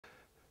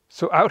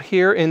So out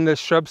here in the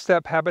shrub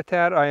steppe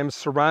habitat, I am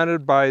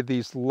surrounded by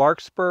these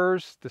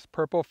larkspurs, this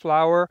purple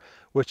flower,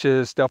 which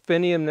is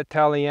Delphinium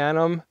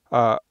natalianum,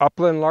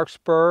 upland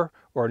larkspur,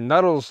 or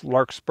Nuttall's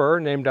larkspur,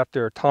 named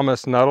after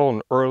Thomas Nuttall,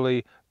 an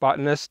early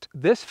botanist.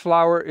 This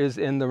flower is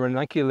in the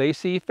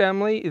Ranunculaceae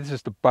family. This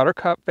is the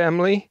buttercup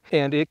family,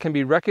 and it can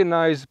be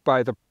recognized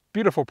by the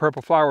beautiful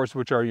purple flowers,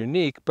 which are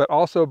unique, but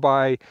also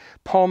by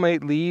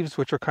palmate leaves,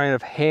 which are kind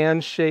of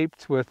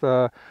hand-shaped with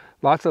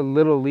lots of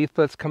little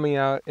leaflets coming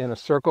out in a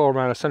circle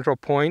around a central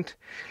point.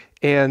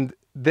 And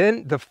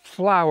then the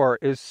flower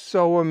is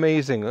so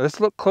amazing.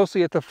 Let's look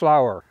closely at the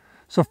flower.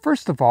 So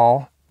first of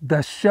all,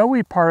 the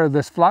showy part of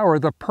this flower,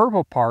 the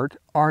purple part,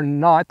 are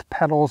not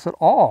petals at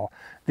all.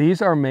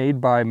 These are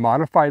made by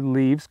modified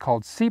leaves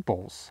called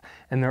sepals.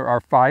 And there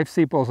are 5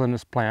 sepals on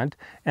this plant.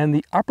 And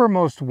the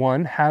uppermost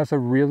one has a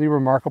really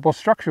remarkable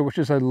structure, which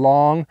is a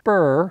long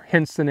spur,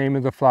 hence the name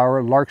of the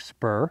flower,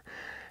 larkspur.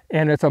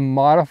 And it's a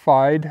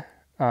modified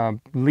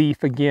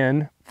leaf,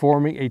 again,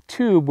 forming a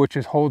tube which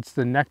holds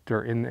the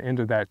nectar in the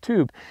end of that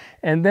tube.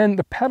 And then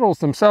the petals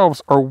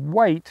themselves are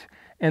white,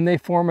 and they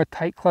form a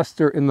tight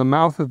cluster in the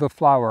mouth of the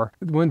flower.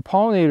 When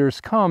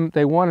pollinators come,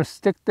 they want to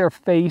stick their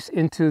face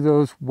into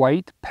those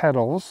white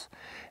petals,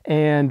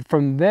 and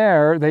from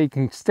there they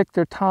can stick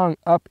their tongue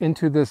up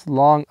into this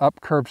long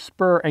upcurved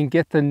spur and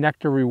get the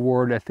nectar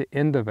reward at the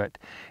end of it.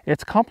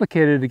 It's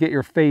complicated to get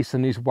your face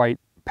in these white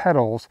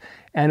petals,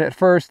 and at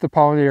first the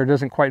pollinator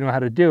doesn't quite know how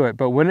to do it,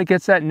 but when it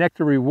gets that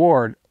nectar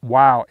reward,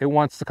 wow, it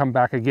wants to come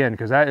back again,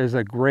 because that is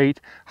a great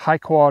high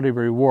quality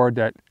reward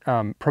that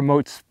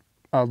promotes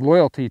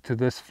loyalty to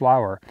this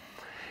flower.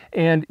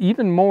 And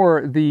even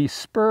more, the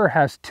spur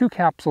has 2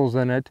 capsules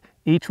in it,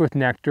 each with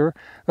nectar.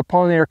 The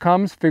pollinator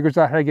comes, figures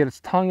out how to get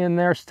its tongue in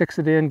there, sticks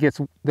it in, gets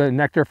the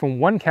nectar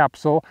from one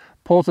capsule,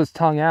 pulls its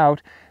tongue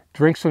out,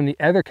 drinks from the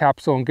other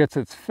capsule, and gets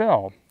its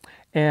fill.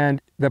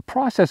 And the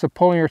process of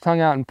pulling your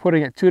tongue out and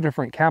putting it 2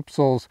 different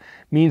capsules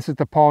means that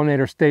the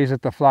pollinator stays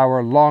at the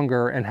flower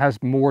longer and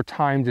has more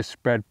time to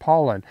spread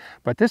pollen.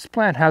 But this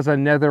plant has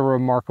another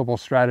remarkable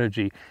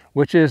strategy,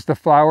 which is the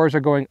flowers are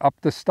going up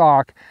the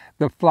stalk.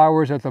 The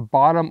flowers at the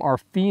bottom are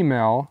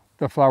female,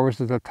 the flowers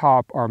at the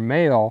top are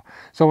male.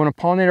 So when a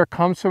pollinator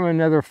comes from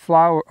another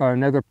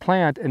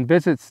plant and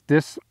visits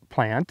this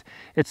plant,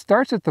 it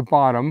starts at the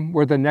bottom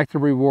where the nectar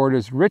reward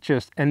is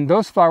richest, and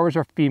those flowers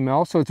are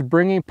female, so it's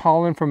bringing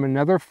pollen from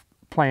another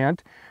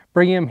plant,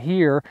 bringing them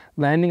here,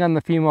 landing on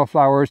the female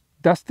flowers,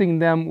 dusting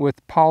them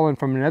with pollen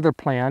from another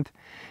plant,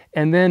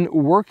 and then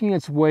working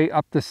its way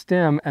up the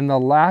stem, and the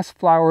last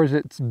flowers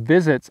it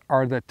visits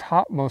are the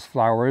topmost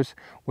flowers,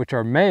 which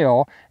are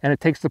male, and it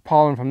takes the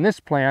pollen from this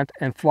plant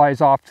and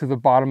flies off to the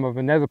bottom of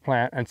another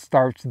plant and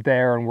starts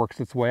there and works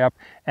its way up.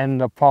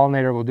 And the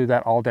pollinator will do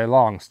that all day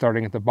long,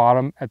 starting at the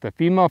bottom at the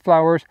female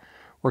flowers,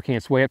 working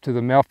its way up to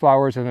the male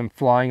flowers, and then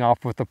flying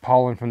off with the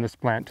pollen from this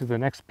plant to the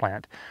next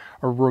plant.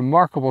 A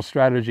remarkable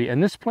strategy,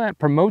 and this plant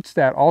promotes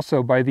that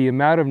also by the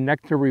amount of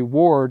nectar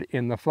reward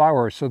in the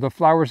flowers. So the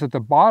flowers at the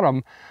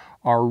bottom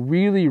are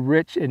really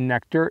rich in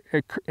nectar.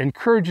 It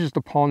encourages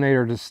the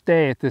pollinator to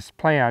stay at this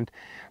plant,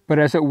 but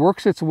as it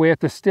works its way up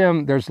the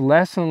stem, there's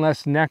less and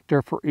less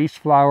nectar for each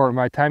flower, and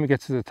by the time it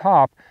gets to the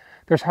top,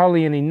 there's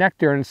hardly any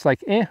nectar, and it's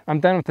like,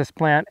 I'm done with this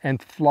plant,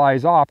 and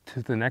flies off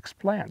to the next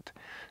plant.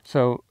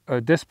 So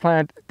this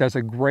plant does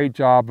a great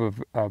job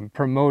of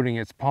promoting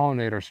its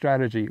pollinator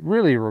strategy.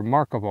 Really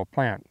remarkable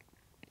plant.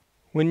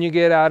 When you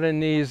get out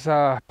in these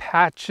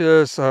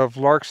patches of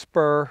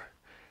larkspur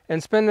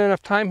and spend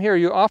enough time here,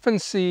 you often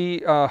see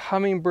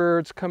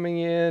hummingbirds coming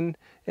in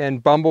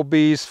and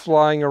bumblebees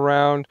flying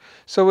around.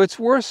 So it's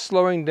worth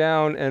slowing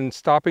down and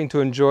stopping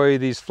to enjoy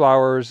these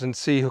flowers and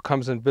see who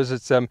comes and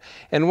visits them.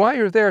 And while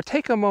you're there,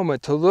 take a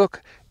moment to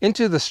look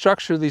into the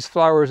structure of these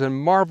flowers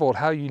and marvel at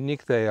how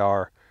unique they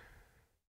are.